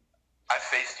 I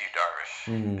faced you,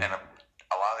 Darvish, and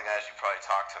a lot of the guys you probably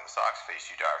talked to in the Sox faced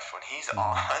you, Darvish. When he's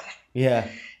on,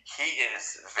 he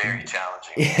is very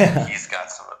challenging. Yeah. He's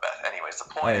got some of the best. Anyways, the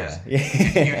point is,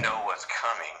 if you know what's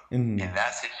coming in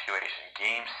that situation,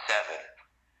 Game 7,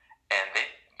 and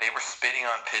they were spitting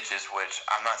on pitches, which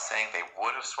I'm not saying they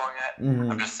would have swung at.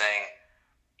 I'm just saying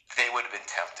they would have been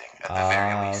tempting at the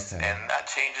very least. Okay. And that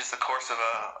changes the course of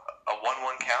a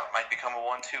 1-1 count, might become a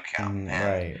 1-2 count.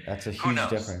 Right. That's a huge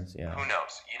difference. Yeah. Who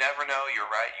knows? You never know.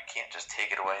 You're right. You can't just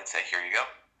take it away and say, here you go.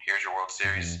 Here's your World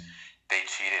Series. They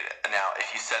cheated. Now,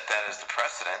 if you set that as the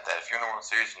precedent, that if you're in the World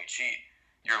Series and you cheat,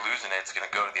 you're losing it, it's going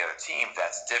to go to the other team,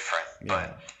 that's different. Yeah. But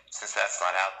since that's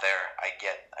not out there, I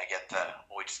get the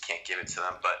we just can't give it to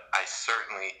them. But I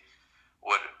certainly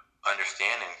would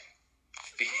understand and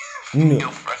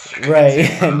feel frustrated too Right.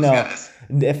 for those No. guys.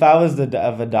 If I was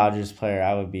of a Dodgers player,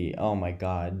 I would be, oh my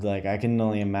God. Like, I can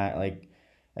only imagine, like,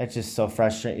 that's just so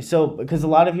frustrating. So, because a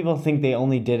lot of people think they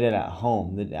only did it at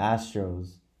home, the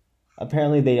Astros.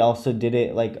 Apparently, they also did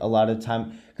it, like, a lot of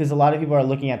time. Because a lot of people are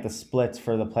looking at the splits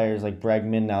for the players like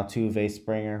Bregman, Altuve,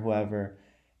 Springer, whoever.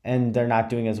 And they're not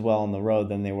doing as well on the road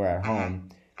than they were at Mm-hmm. home.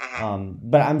 Mm-hmm.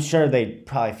 But I'm sure they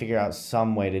probably figure out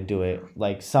some way to do it,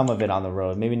 like some of it on the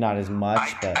road. Maybe not as much,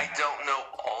 I but don't know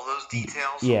all those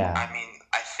details. yeah. I mean,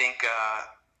 I think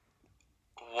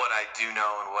what I do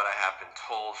know and what I have been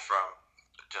told from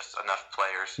just enough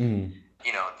players, Mm.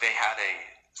 they had a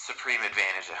supreme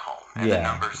advantage at home, and the Yeah.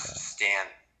 numbers stand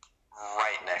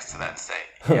right next to that and say,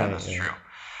 yeah, Right, that's right. true.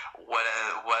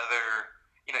 Whether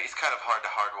it's kind of hard to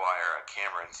hardwire a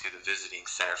camera into the visiting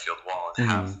center field wall and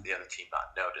have Mm-hmm. the other team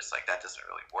not notice. Like that doesn't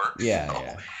really work. Yeah, So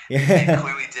yeah. they Yeah.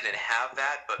 clearly didn't have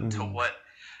that. But to Mm-hmm. what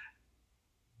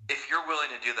if you're willing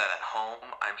to do that at home,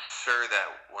 I'm sure that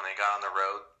when they got on the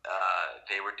road,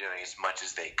 they were doing as much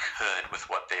as they could with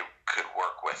what they could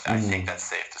work with. I think Mm-hmm. that's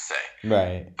safe to say.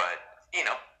 Right. But,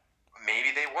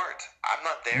 maybe they weren't. I'm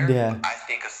not there. Yeah. I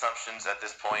think assumptions at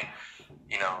this point,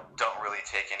 don't really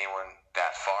take anyone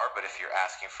that far. But if you're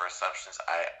asking for assumptions,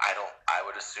 I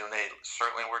would assume they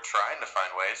certainly were trying to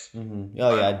find ways. Mm-hmm.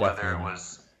 Oh yeah, But whether it definitely.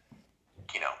 was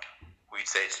we'd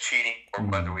say it's cheating, or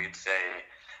whether Mm-hmm. we'd say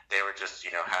they were just,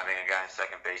 having a guy in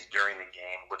second base during the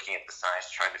game, looking at the signs,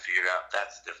 trying to figure it out.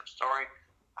 That's a different story.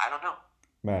 I don't know.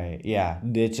 Right. Yeah.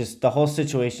 It's just the whole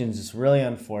situation is just really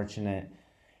unfortunate,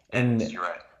 and You're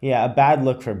right. yeah, a bad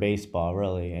look for baseball,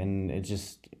 really. And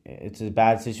it's a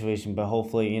bad situation, but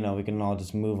hopefully, we can all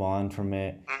just move on from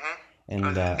it. Mm-hmm.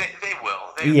 And They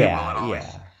will. They will. yeah, yeah. It always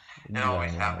Right,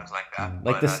 right. happens like that. Like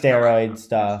But the you're right. steroid It's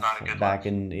stuff not a good look. back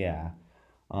in, yeah.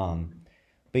 Um,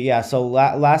 but yeah, so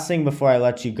last thing before I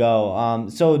let you go.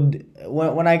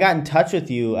 When I got in touch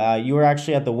with you, you were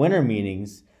actually at the winter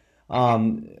meetings,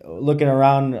 looking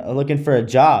around, looking for a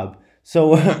job.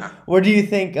 So where do you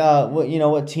think,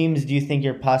 what teams do you think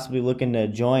you're possibly looking to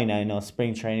join? I know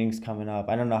spring training's coming up.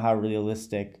 I don't know how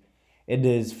realistic it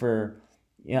is for,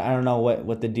 I don't know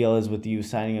what the deal is with you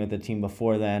signing with the team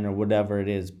before then or whatever it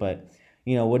is, but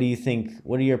what do you think?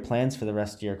 What are your plans for the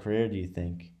rest of your career, do you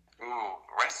think? Ooh,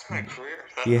 rest of my career?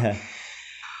 Yeah.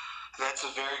 That's a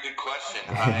very good question.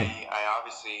 I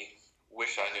obviously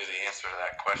wish I knew the answer to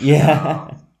that question. Yeah.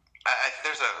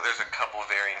 There's a couple of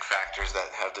varying factors that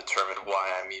have determined why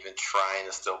I'm even trying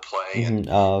to still play, and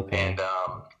Oh, okay. and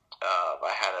I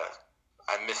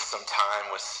missed some time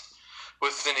with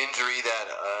an injury that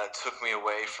took me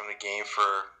away from the game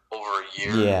for over a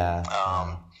year. Yeah.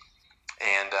 Yeah.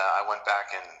 And I went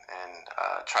back and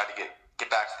tried to get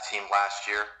back to the team last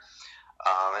year,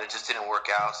 and it just didn't work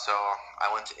out. So I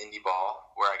went to indie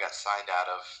ball, where I got signed out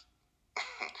of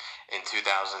in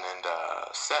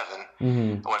 2007.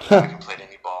 I went back and played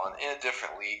indie ball in a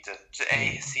different league to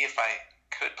A, see if I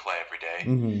could play every day,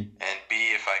 and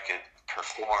B, if I could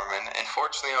perform. And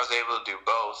fortunately, I was able to do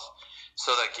both.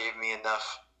 So that gave me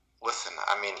enough. Listen,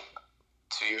 I mean,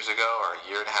 2 years ago or a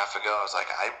year and a half ago, I was like,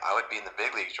 I would be in the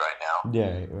big leagues right now.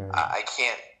 Yeah, right. I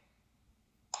can't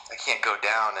go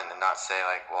down and not say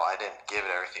like, well, I didn't give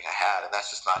it everything I had, and that's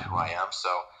just not who I am. So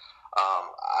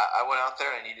I went out there.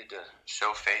 I needed to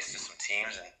show face to some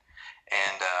teams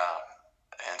and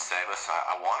say, listen,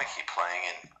 I want to keep playing,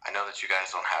 and I know that you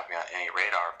guys don't have me on any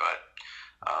radar, but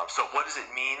so what does it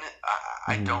mean?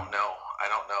 I don't know. I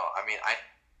don't know. I mean, I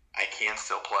can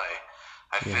still play.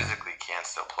 I physically can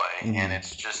still play, and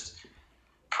it's just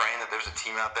praying that there's a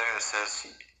team out there that says,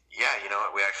 yeah, you know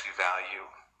what, we actually value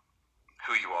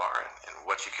who you are and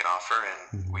what you can offer,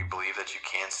 and we believe that you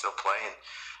can still play. And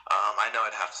I know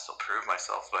I'd have to still prove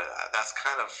myself, but that's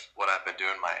kind of what I've been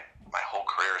doing my whole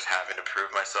career, is having to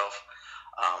prove myself.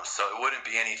 So it wouldn't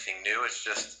be anything new. It's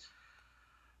just,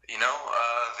 the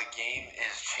game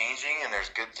is changing, and there's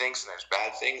good things and there's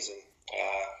bad things, and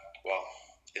well,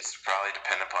 it's probably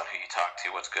dependent upon who you talk to,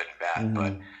 what's good and bad.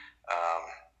 But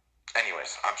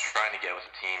anyways, I'm trying to get with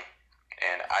the team,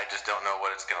 and I just don't know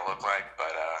what it's going to look like.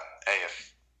 But hey,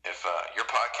 if your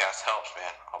podcast helps,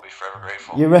 man, I'll be forever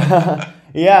grateful.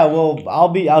 Yeah, well,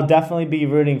 I'll definitely be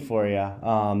rooting for you.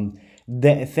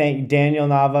 Thank Daniel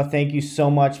Nava. Thank you so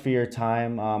much for your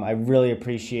time. I really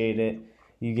appreciate it.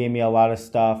 You gave me a lot of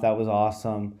stuff. That was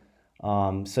awesome.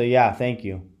 So yeah, thank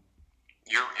you.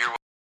 You're